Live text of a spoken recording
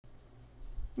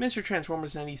Mr.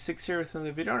 Transformers 96 here with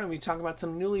another video, and we talk about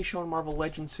some newly shown Marvel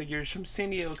Legends figures from San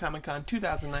Diego Comic-Con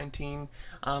 2019.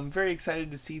 I'm very excited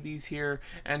to see these here,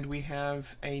 and we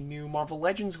have a new Marvel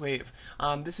Legends wave.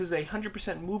 This is a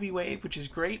 100% movie wave, which is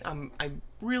great. I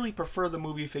really prefer the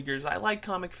movie figures. I like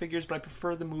comic figures, but I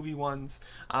prefer the movie ones.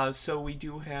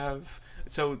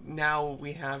 So now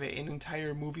we have an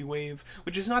entire movie wave,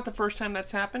 which is not the first time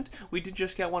that's happened. We did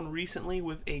just get one recently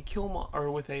with a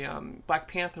Black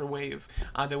Panther wave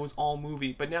that was all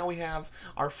movie, but now we have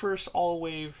our first all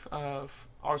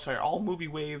movie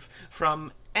wave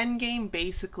from Endgame.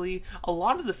 Basically, a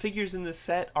lot of the figures in this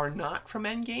set are not from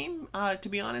Endgame, to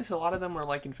be honest. A lot of them are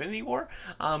like Infinity War,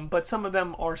 but some of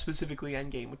them are specifically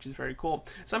Endgame, which is very cool.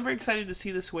 So I'm very excited to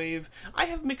see this wave. I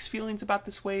have mixed feelings about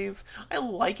this wave. I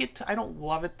like it. I don't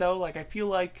love it though. Like, I feel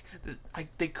like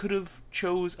they could have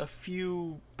chose a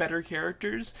few better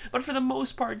characters, but for the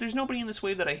most part, there's nobody in this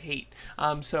wave that I hate.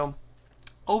 So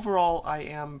overall, I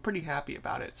am pretty happy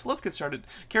about it. So let's get started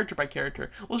character by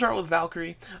character. We'll start with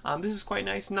Valkyrie. This is quite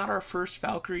nice. Not our first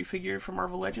Valkyrie figure from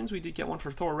Marvel Legends. We did get one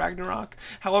for Thor Ragnarok.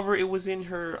 However, it was in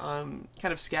her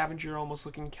kind of scavenger almost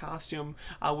looking costume,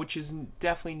 which is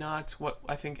definitely not what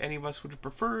I think any of us would have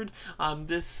preferred.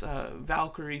 This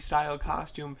Valkyrie style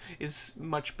costume is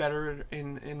much better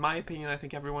in my opinion, I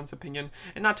think everyone's opinion.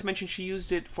 And not to mention, she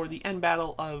used it for the end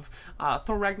battle of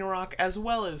Thor Ragnarok as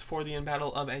well as for the end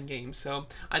battle of Endgame. So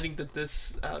I think that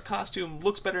this costume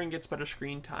looks better and gets better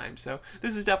screen time. So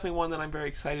this is definitely one that I'm very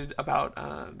excited about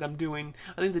them doing.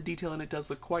 I think the detail in it does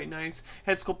look quite nice.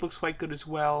 Head sculpt looks quite good as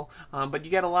well. But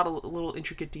you get a lot of little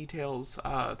intricate details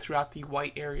throughout the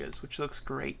white areas, which looks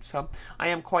great. So I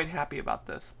am quite happy about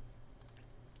this.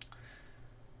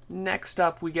 Next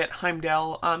up, we get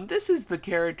Heimdall. This is the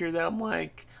character that I'm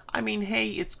like, I mean, hey,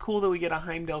 it's cool that we get a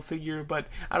Heimdall figure, but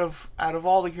out of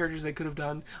all the characters they could have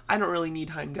done, I don't really need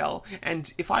Heimdall. And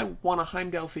if I want a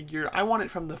Heimdall figure, I want it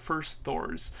from the first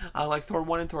Thors, like Thor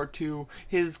 1 and Thor 2.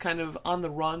 His kind of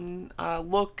on-the-run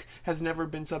look has never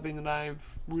been something that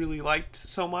I've really liked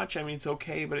so much. I mean, it's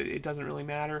okay, but it doesn't really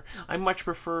matter. I much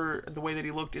prefer the way that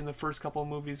he looked in the first couple of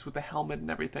movies with the helmet and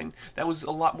everything. That was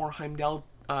a lot more Heimdall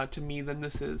to me than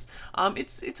this is.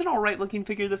 It's an alright looking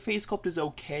figure. The face sculpt is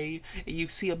okay. You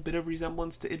see a bit of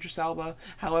resemblance to Idris Elba.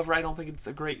 However, I don't think it's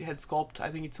a great head sculpt. I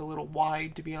think it's a little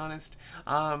wide, to be honest.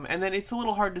 And then it's a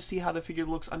little hard to see how the figure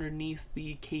looks underneath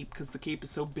the cape because the cape is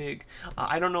so big.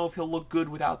 I don't know if he'll look good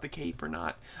without the cape or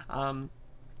not.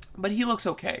 But he looks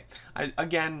okay. I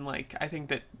think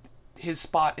that his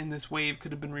spot in this wave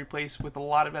could have been replaced with a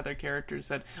lot of other characters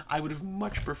that I would have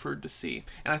much preferred to see,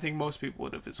 and I think most people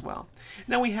would have as well.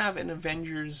 Then we have an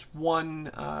Avengers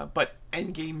 1, but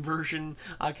Endgame version,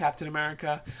 Captain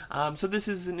America. So this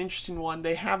is an interesting one.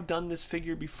 They have done this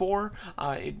figure before.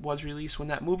 It was released when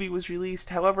that movie was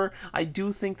released. However, I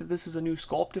do think that this is a new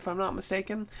sculpt, if I'm not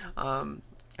mistaken.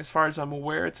 As far as I'm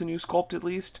aware, it's a new sculpt at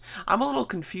least. I'm a little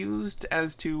confused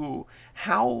as to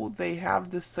how they have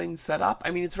this thing set up.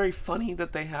 I mean, it's very funny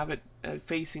that they have it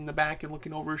facing the back and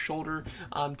looking over his shoulder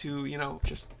to, you know,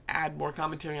 just add more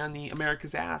commentary on the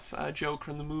America's ass joke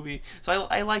from the movie. So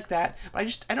I like that,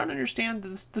 but I don't understand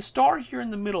the star here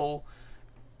in the middle.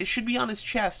 It should be on his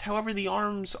chest. However, the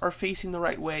arms are facing the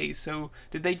right way. So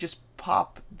did they just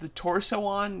pop the torso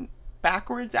on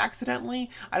backwards accidentally?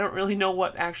 I don't really know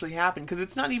what actually happened, because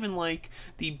it's not even like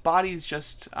the body's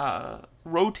just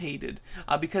rotated,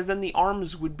 because then the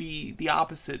arms would be the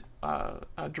opposite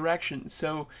direction.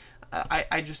 So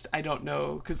I don't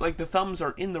know, because like the thumbs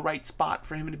are in the right spot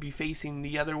for him to be facing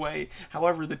the other way.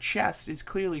 However, the chest is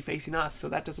clearly facing us, so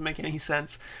that doesn't make any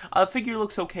sense. Figure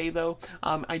looks okay though.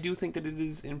 I do think that it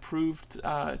is improved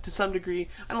to some degree.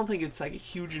 I don't think it's like a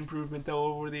huge improvement though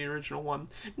over the original one.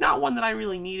 Not one that I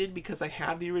really needed because I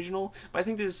have the original, but I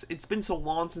think it's been so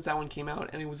long since that one came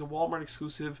out, and it was a Walmart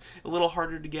exclusive, a little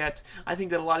harder to get. I think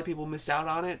that a lot of people missed out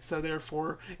on it, so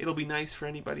therefore it'll be nice for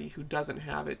anybody who doesn't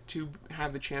have it to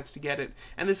have the chance to get it.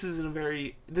 And this is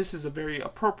a very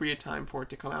appropriate time for it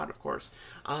to come out, of course.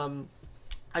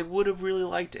 I would have really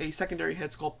liked a secondary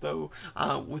head sculpt though,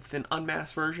 with an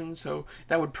unmasked version, so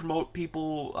that would promote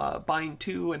people buying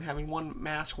two and having one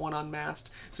masked, one unmasked,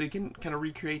 so you can kind of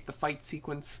recreate the fight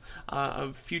sequence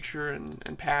of future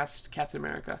and past Captain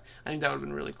America. I think that would have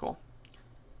been really cool.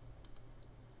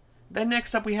 Then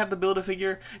next up we have the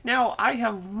Build-A-Figure. Now, I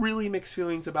have really mixed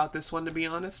feelings about this one, to be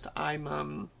honest.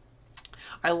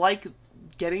 I like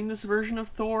getting this version of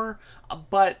Thor,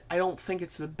 but I don't think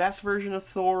it's the best version of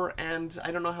Thor, and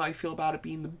I don't know how I feel about it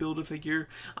being the Build-A-Figure.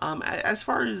 As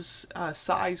far as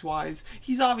size-wise,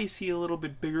 he's obviously a little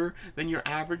bit bigger than your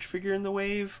average figure in the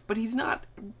wave, but he's not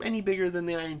any bigger than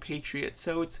the Iron Patriot,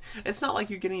 so it's not like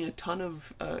you're getting a ton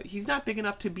of... he's not big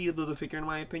enough to be a Build-A-Figure, in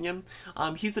my opinion.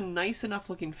 He's a nice enough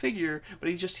looking figure, but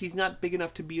he's not big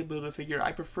enough to be a Build-A-Figure.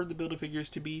 I prefer the Build-A-Figures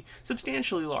to be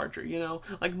substantially larger, you know?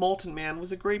 Like Molten Man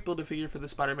was a great Build-A-Figure for the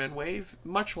Spider-Man wave,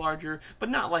 much larger, but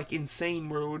not like insane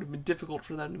where it would have been difficult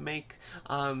for them to make.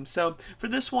 So for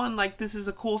this one, like, this is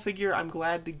a cool figure. I'm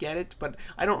glad to get it, but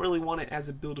I don't really want it as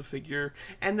a Build-A-Figure.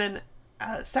 And then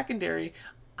secondary,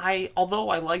 although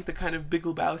I like the kind of Big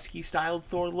Lebowski styled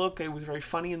Thor look, it was very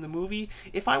funny in the movie.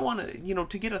 If I want to, you know,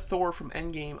 to get a Thor from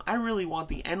Endgame, I really want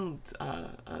the end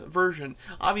version.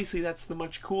 Obviously, that's the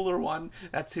much cooler one.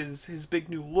 That's his big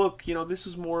new look. You know, this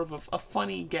was more of a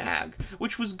funny gag,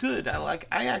 which was good.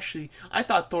 I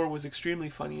thought Thor was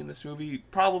extremely funny in this movie.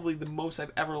 Probably the most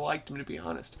I've ever liked him, to be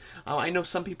honest. I know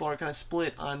some people are kind of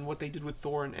split on what they did with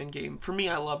Thor in Endgame. For me,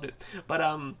 I loved it, but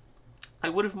I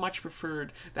would have much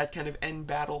preferred that kind of end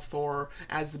battle Thor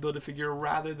as the Build-A-Figure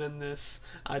rather than this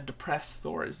depressed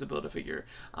Thor as the Build-A-Figure.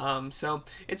 So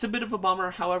it's a bit of a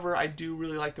bummer. However, I do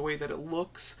really like the way that it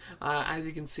looks. As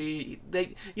you can see,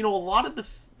 a lot of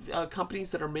the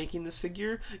companies that are making this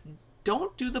figure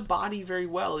don't do the body very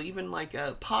well. Even like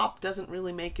Pop doesn't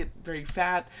really make it very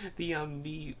fat.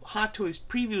 The Hot Toys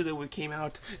preview that came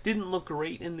out didn't look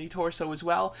great in the torso as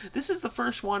well. This is the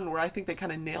first one where I think they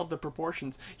kind of nailed the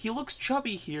proportions. He looks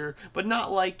chubby here, but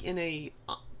not like in a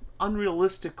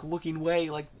unrealistic looking way.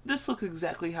 Like, this looks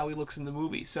exactly how he looks in the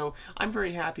movie, so I'm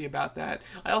very happy about that.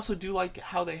 I also do like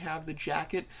how they have the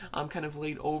jacket kind of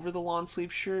laid over the long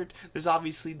sleeve shirt. There's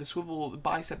obviously the swivel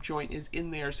bicep joint is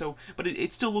in there, so but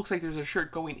it still looks like there's a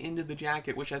shirt going into the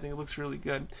jacket, which I think looks really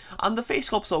good. The face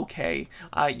sculpt's okay.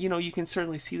 You know, you can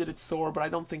certainly see that it's Thor, but I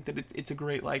don't think that it's a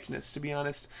great likeness, to be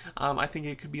honest. I think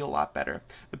it could be a lot better.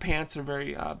 The pants are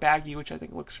very baggy, which I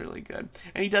think looks really good.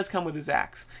 And he does come with his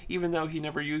axe, even though he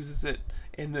never uses it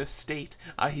in this state.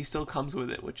 He still comes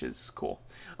with it, which is cool.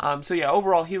 So yeah,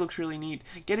 overall he looks really neat.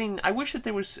 I wish that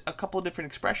there was a couple of different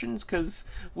expressions, because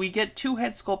we get two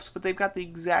head sculpts, but they've got the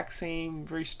exact same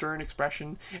very stern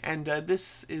expression, and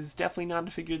this is definitely not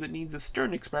a figure that needs a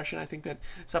stern expression. I think that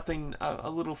something a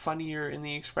little funnier in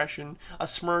the expression, a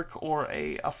smirk or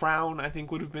a frown, I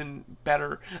think would have been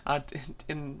better,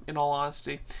 in all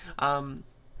honesty.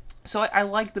 So I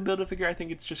like the Build-A-Figure. I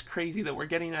think it's just crazy that we're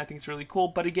getting it. I think it's really cool.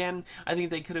 But again, I think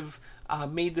they could have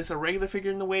made this a regular figure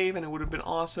in the wave, and it would have been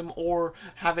awesome. Or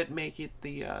have it make it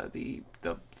the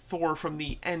Thor from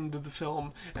the end of the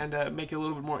film, and make it a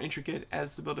little bit more intricate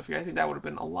as the Build-A-Figure. I think that would have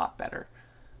been a lot better.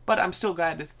 But I'm still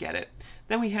glad to get it.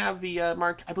 Then we have the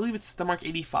Mark, I believe it's the Mark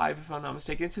 85, if I'm not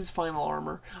mistaken. It's his final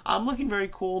armor. Looking very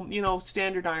cool. You know,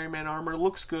 standard Iron Man armor.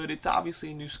 Looks good. It's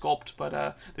obviously a new sculpt,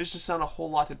 but there's just not a whole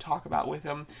lot to talk about with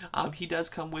him. He does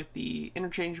come with the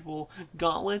interchangeable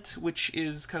gauntlet, which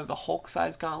is kind of the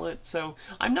Hulk-size gauntlet. So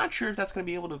I'm not sure if that's going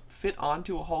to be able to fit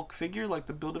onto a Hulk figure, like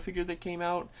the Build-A-Figure that came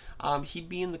out. He'd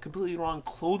be in the completely wrong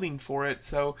clothing for it,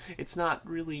 so it's not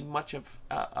really much of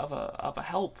a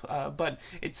help. But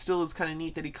it still is kind of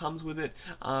neat that he comes with it.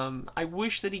 I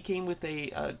wish that he came with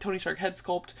a Tony Stark head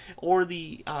sculpt, or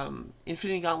the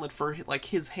Infinity Gauntlet for like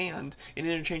his hand, an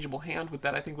interchangeable hand with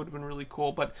that. I think would have been really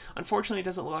cool, but unfortunately it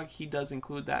doesn't look like he does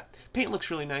include that. Paint looks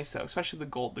really nice though, especially the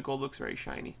gold. The gold looks very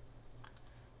shiny.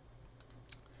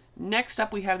 Next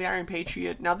up, we have the Iron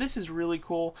Patriot. Now, this is really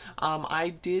cool.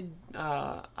 I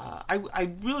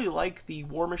really like the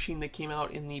War Machine that came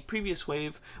out in the previous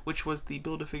wave, which was the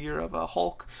Build-A-Figure of a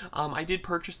Hulk. I did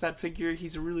purchase that figure.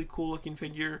 He's a really cool-looking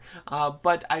figure,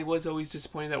 but I was always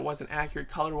disappointed that it wasn't accurate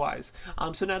color-wise.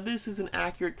 So now this is an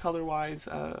accurate color-wise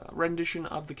rendition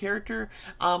of the character,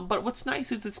 but what's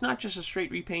nice is it's not just a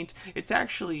straight repaint. It's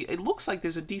actually, it looks like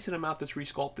there's a decent amount that's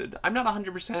resculpted. I'm not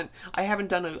 100%. I haven't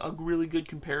done a really good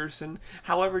comparison.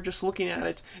 However, just looking at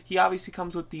it, he obviously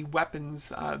comes with the weapons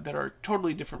that are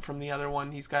totally different from the other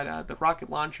one. He's got the rocket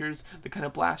launchers, the kind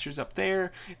of blasters up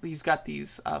there. He's got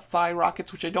these thigh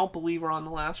rockets, which I don't believe are on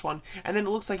the last one. And then it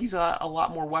looks like he's got a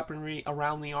lot more weaponry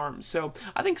around the arms. So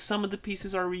I think some of the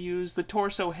pieces are reused. The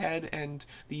torso, head, and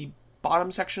the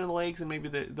bottom section of the legs and maybe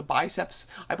the biceps,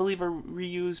 I believe, are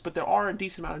reused, but there are a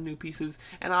decent amount of new pieces,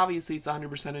 and obviously it's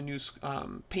 100% a new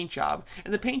paint job,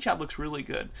 and the paint job looks really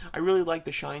good. I really like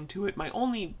the shine to it. My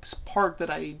only part that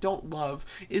I don't love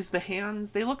is the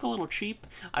hands. They look a little cheap.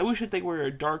 I wish that they were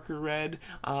a darker red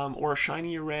or a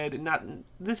shinier red, and not.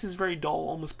 This is very dull,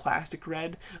 almost plastic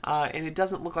red, and it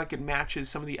doesn't look like it matches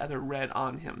some of the other red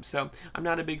on him, so I'm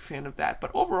not a big fan of that. But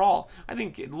overall, I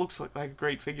think it looks like a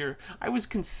great figure. I was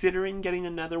considering getting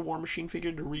another War Machine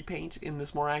figure to repaint in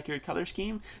this more accurate color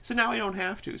scheme, so now I don't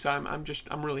have to, so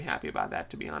I'm really happy about that,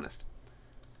 to be honest.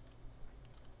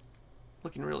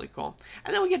 Looking really cool.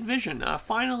 And then we get Vision.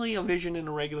 Finally, a Vision in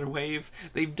a regular wave.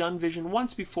 They've done Vision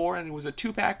once before, and it was a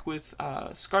 2-pack with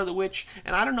Scarlet Witch.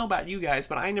 And I don't know about you guys,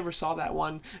 but I never saw that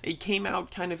one. It came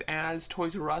out kind of as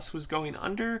Toys R Us was going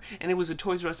under, and it was a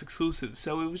Toys R Us exclusive.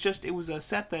 So it was a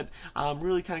set that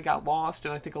really kind of got lost,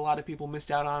 and I think a lot of people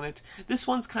missed out on it. This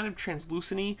one's kind of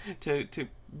translucent to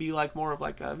be like more of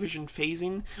like a Vision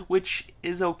phasing, which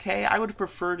is okay. I would have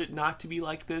preferred it not to be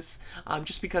like this,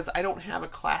 just because I don't have a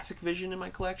classic Vision in my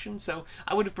collection, so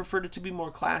I would have preferred it to be more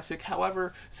classic.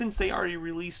 However, since they already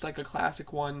released like a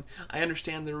classic one, I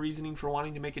understand their reasoning for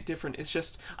wanting to make it different. It's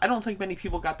just, I don't think many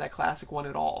people got that classic one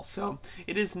at all, so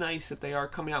it is nice that they are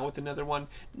coming out with another one.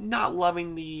 Not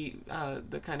loving the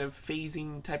kind of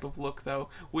phasing type of look, though.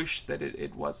 Wish that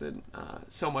it wasn't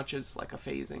so much as like a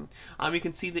phasing. You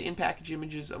can see the in-package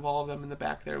images of all of them in the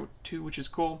back there too, which is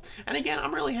cool. And again,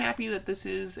 I'm really happy that this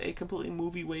is a completely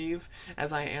movie wave,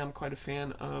 as I am quite a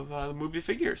fan of the movie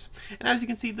figures. And as you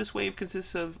can see, this wave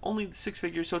consists of only 6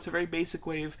 figures, so it's a very basic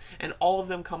wave, and all of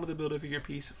them come with a Build-A-Figure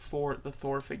piece for the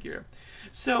Thor figure.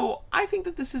 So I think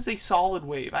that this is a solid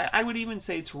wave. I would even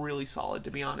say it's really solid,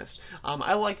 to be honest.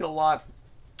 I like it a lot.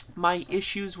 My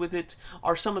issues with it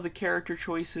are some of the character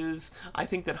choices. I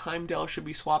think that Heimdall should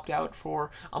be swapped out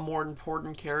for a more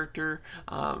important character.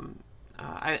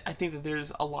 I think that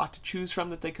there's a lot to choose from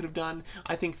that they could have done.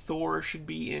 I think Thor should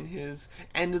be in his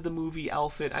end of the movie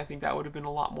outfit. I think that would have been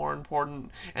a lot more important.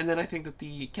 And then I think that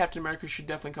the Captain America should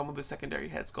definitely come with a secondary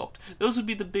head sculpt. Those would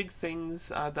be the big things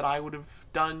that I would have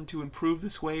done to improve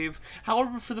this wave.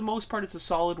 However, for the most part, it's a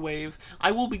solid wave.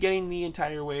 I will be getting the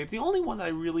entire wave. The only one that I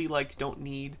really don't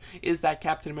need is that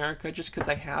Captain America, just because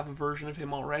I have a version of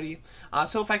him already.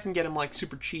 So if I can get him like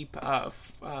super cheap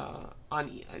if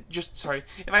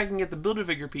I can get the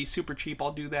Build-A-Figure piece super cheap,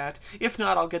 I'll do that. If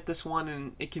not, I'll get this one,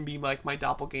 and it can be like my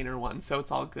doppelganger one, so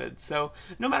it's all good. So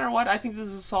no matter what, I think this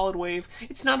is a solid wave.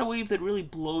 It's not a wave that really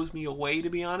blows me away, to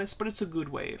be honest, but it's a good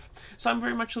wave. So I'm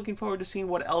very much looking forward to seeing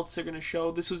what else they're going to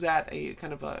show. This was at a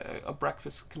kind of a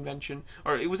breakfast convention,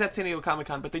 or it was at San Diego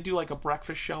Comic-Con, but they do like a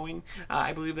breakfast showing,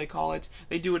 I believe they call it.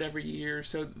 They do it every year,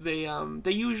 so they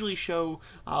usually show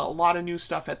a lot of new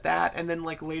stuff at that, and then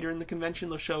like later in the convention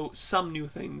they'll show some new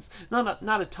things.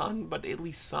 Not a ton, but at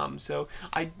least some. So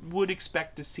I would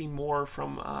expect to see more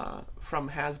from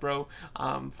Hasbro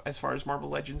as far as Marvel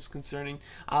Legends concerning.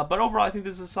 But overall, I think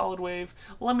this is a solid wave.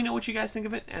 Let me know what you guys think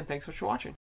of it, and thanks so much for watching.